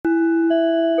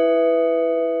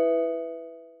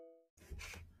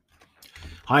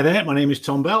Hi there, my name is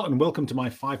Tom Bell, and welcome to my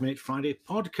 5 Minute Friday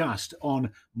podcast on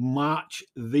March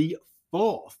the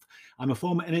 4th. I'm a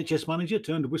former NHS manager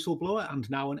turned whistleblower and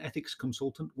now an ethics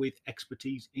consultant with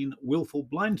expertise in willful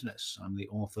blindness. I'm the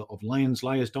author of Lions,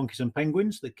 Liars, Donkeys and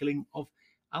Penguins, The Killing of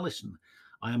Alison.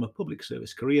 I am a public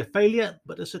service career failure,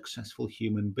 but a successful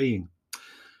human being.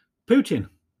 Putin,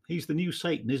 he's the new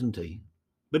Satan, isn't he?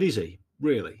 But is he,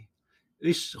 really?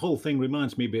 This whole thing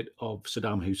reminds me a bit of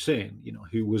Saddam Hussein,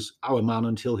 who was our man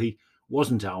until he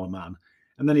wasn't our man.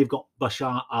 And then you've got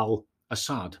Bashar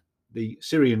al-Assad, the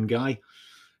Syrian guy,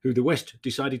 who the West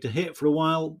decided to hate for a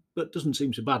while, but doesn't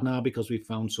seem so bad now because we've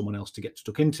found someone else to get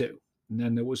stuck into. And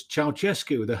then there was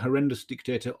Ceausescu, the horrendous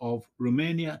dictator of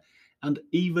Romania, and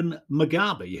even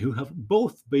Mugabe, who have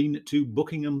both been to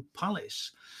Buckingham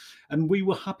Palace. And we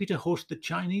were happy to host the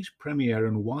Chinese premier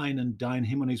and wine and dine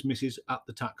him and his missus at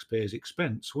the taxpayers'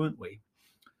 expense, weren't we?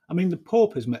 I mean, the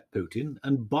Pope has met Putin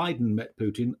and Biden met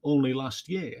Putin only last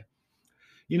year.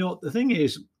 The thing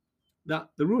is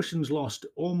that the Russians lost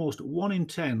almost 1 in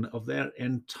 10 of their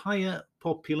entire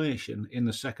population in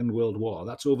the Second World War.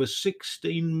 That's over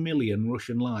 16 million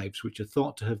Russian lives, which are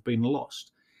thought to have been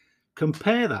lost.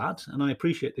 Compare that, and I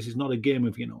appreciate this is not a game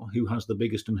of, who has the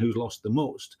biggest and who's lost the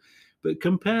most, but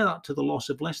compare that to the loss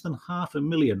of less than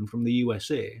 500,000 from the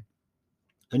USA,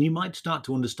 and you might start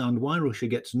to understand why Russia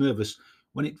gets nervous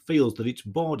when it feels that its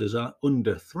borders are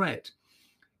under threat.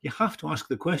 You have to ask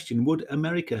the question, would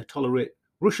America tolerate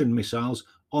Russian missiles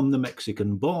on the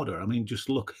Mexican border? I mean, just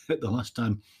look at the last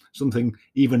time something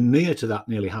even near to that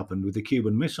nearly happened with the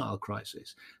Cuban Missile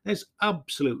Crisis. There's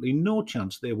absolutely no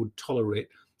chance they would tolerate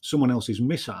someone else's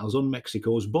missiles on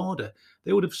Mexico's border.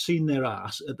 They would have seen their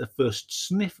ass at the first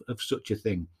sniff of such a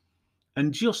thing.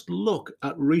 And just look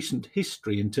at recent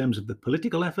history in terms of the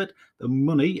political effort, the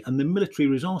money and the military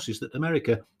resources that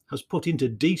America has put into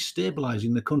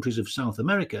destabilizing the countries of South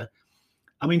America.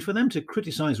 I mean, for them to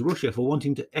criticize Russia for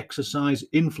wanting to exercise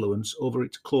influence over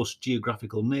its close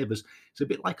geographical neighbors, it's a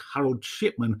bit like Harold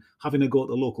Shipman having a go at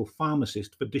the local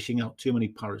pharmacist for dishing out too many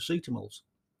paracetamols.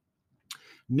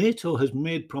 NATO has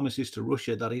made promises to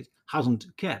Russia that it hasn't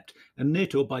kept, and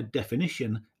NATO, by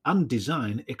definition and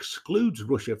design, excludes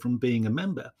Russia from being a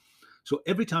member. So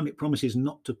every time it promises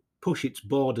not to push its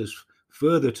borders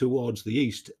further towards the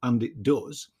east, and it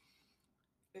does,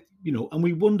 and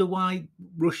we wonder why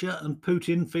Russia and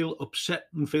Putin feel upset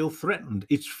and feel threatened.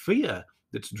 It's fear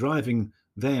that's driving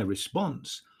their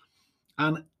response.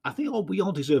 And I think we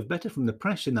all deserve better from the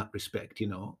press in that respect,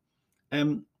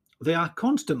 They are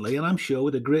constantly, and I'm sure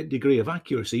with a great degree of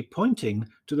accuracy, pointing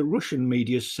to the Russian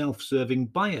media's self-serving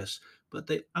bias, but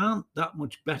they aren't that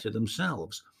much better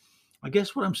themselves. I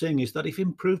guess what I'm saying is that if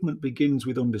improvement begins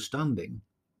with understanding,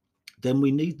 then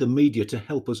we need the media to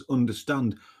help us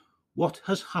understand what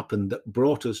has happened that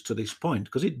brought us to this point,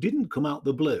 because it didn't come out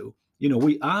the blue.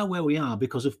 We are where we are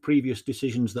because of previous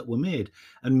decisions that were made,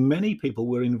 and many people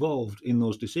were involved in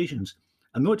those decisions.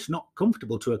 And though it's not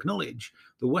comfortable to acknowledge,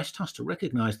 the West has to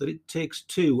recognize that it takes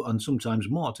two and sometimes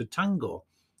more to tango.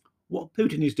 What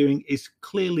Putin is doing is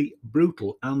clearly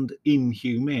brutal and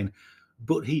inhumane,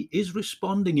 but he is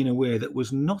responding in a way that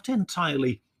was not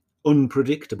entirely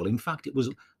unpredictable. In fact, it was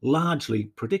largely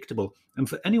predictable. And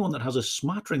for anyone that has a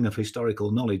smattering of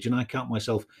historical knowledge, and I count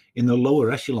myself in the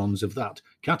lower echelons of that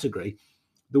category,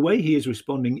 the way he is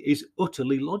responding is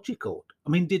utterly logical.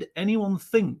 I mean, did anyone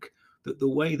think that the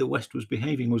way the West was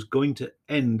behaving was going to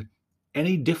end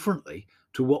any differently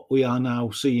to what we are now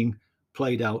seeing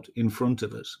played out in front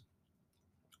of us?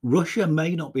 Russia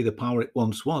may not be the power it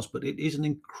once was, but it is an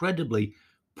incredibly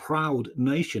proud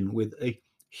nation with a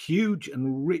huge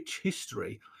and rich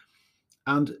history.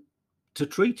 And to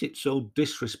treat it so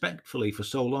disrespectfully for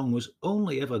so long was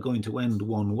only ever going to end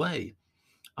one way.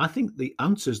 I think the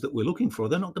answers that we're looking for,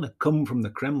 they're not going to come from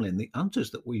the Kremlin. The answers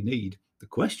that we need, the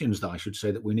questions that I should say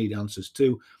that we need answers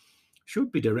to,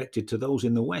 should be directed to those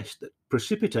in the West that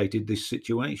precipitated this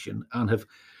situation and have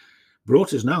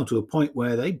brought us now to a point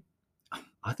where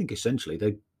I think essentially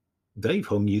they've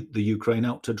hung the Ukraine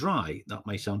out to dry. That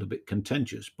may sound a bit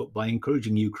contentious, but by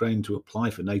encouraging Ukraine to apply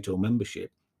for NATO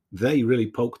membership, they really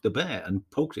poked the bear and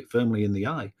poked it firmly in the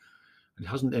eye. It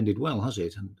hasn't ended well, has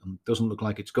it? And doesn't look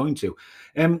like it's going to.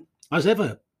 As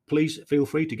ever, please feel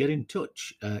free to get in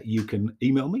touch. You can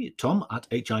email me,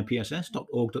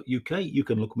 tom@hipss.org.uk. You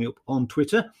can look me up on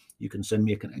Twitter. You can send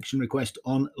me a connection request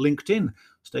on LinkedIn.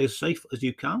 Stay as safe as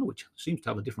you can, which seems to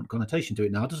have a different connotation to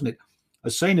it now, doesn't it?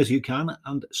 As sane as you can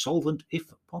and solvent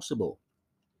if possible.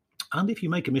 And if you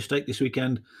make a mistake this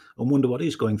weekend and wonder what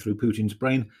is going through Putin's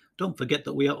brain, don't forget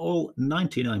that we are all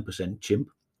 99% chimp.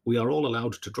 We are all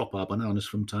allowed to drop our bananas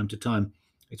from time to time.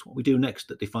 It's what we do next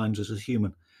that defines us as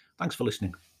human. Thanks for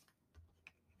listening.